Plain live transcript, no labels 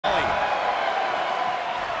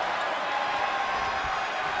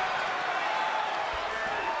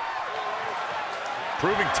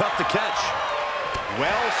Proving tough to catch.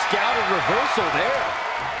 Well-scouted reversal there.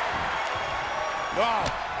 Wow,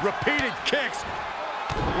 repeated kicks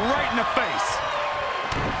right in the face.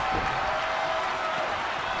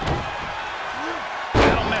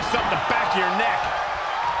 That'll mess up the back of your neck.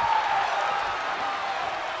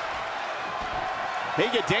 They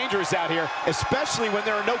get dangerous out here, especially when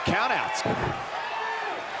there are no countouts.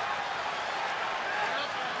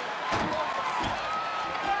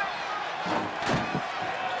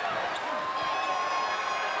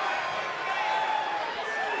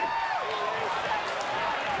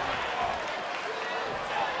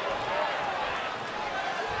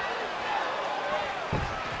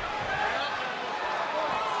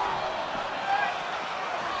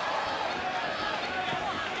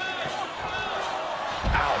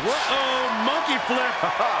 Whoa, monkey flip.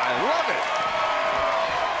 I love it.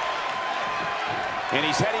 And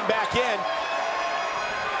he's heading back in.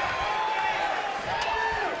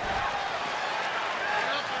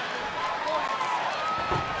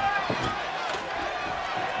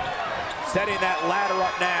 Setting that ladder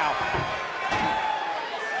up now.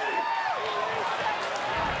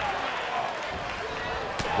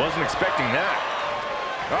 Wasn't expecting that.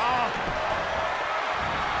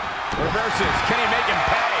 Reverses. Can he make him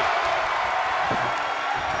pay?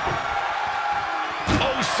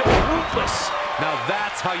 Oh, so ruthless. Now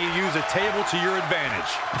that's how you use a table to your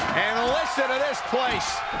advantage. And listen to this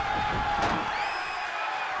place.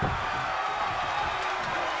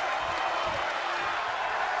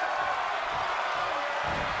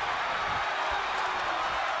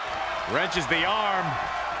 Wrenches the arm.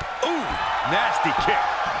 Ooh, nasty kick.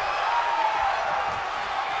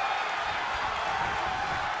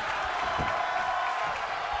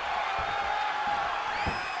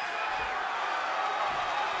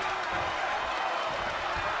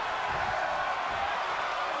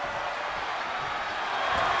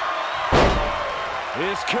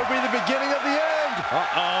 This could be the beginning of the end.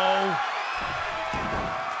 Uh-oh.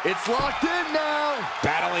 It's locked in now.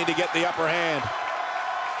 Battling to get the upper hand.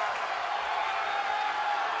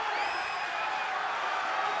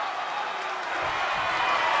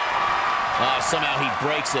 Somehow he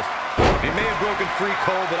breaks it. He may have broken free,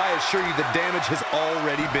 Cole, but I assure you the damage has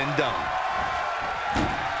already been done.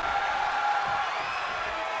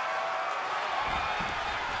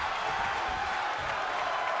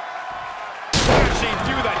 Crashing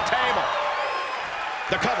through the table.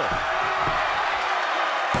 The cover.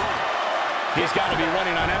 He's got to be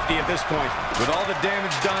running on empty at this point. With all the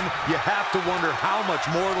damage done, you have to wonder how much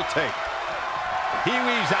more it'll take. He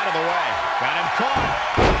weaves out of the way. Got him caught.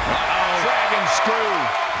 Uh-oh. Dragon screw.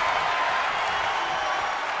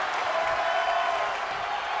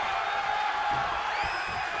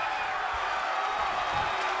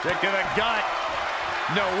 Kick to the gut.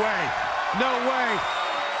 No way. No way.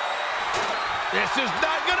 This is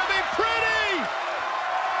not going to be pretty.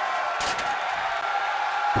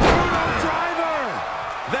 Brutal driver.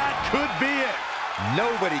 That could be it.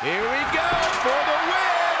 Nobody. Here we go for the win.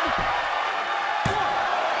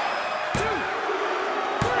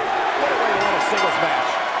 Singles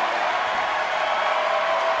match.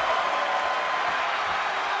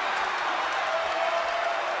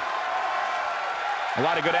 A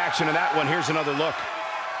lot of good action in that one. Here's another look.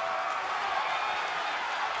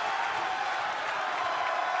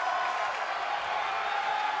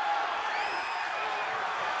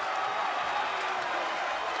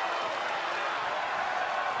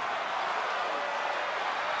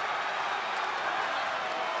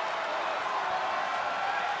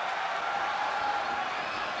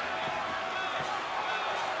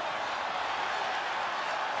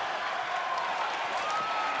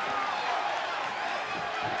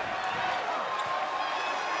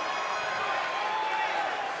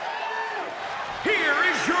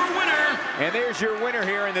 And there's your winner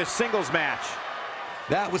here in this singles match.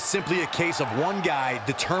 That was simply a case of one guy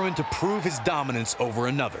determined to prove his dominance over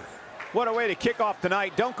another. What a way to kick off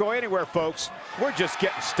tonight. Don't go anywhere, folks. We're just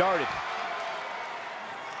getting started.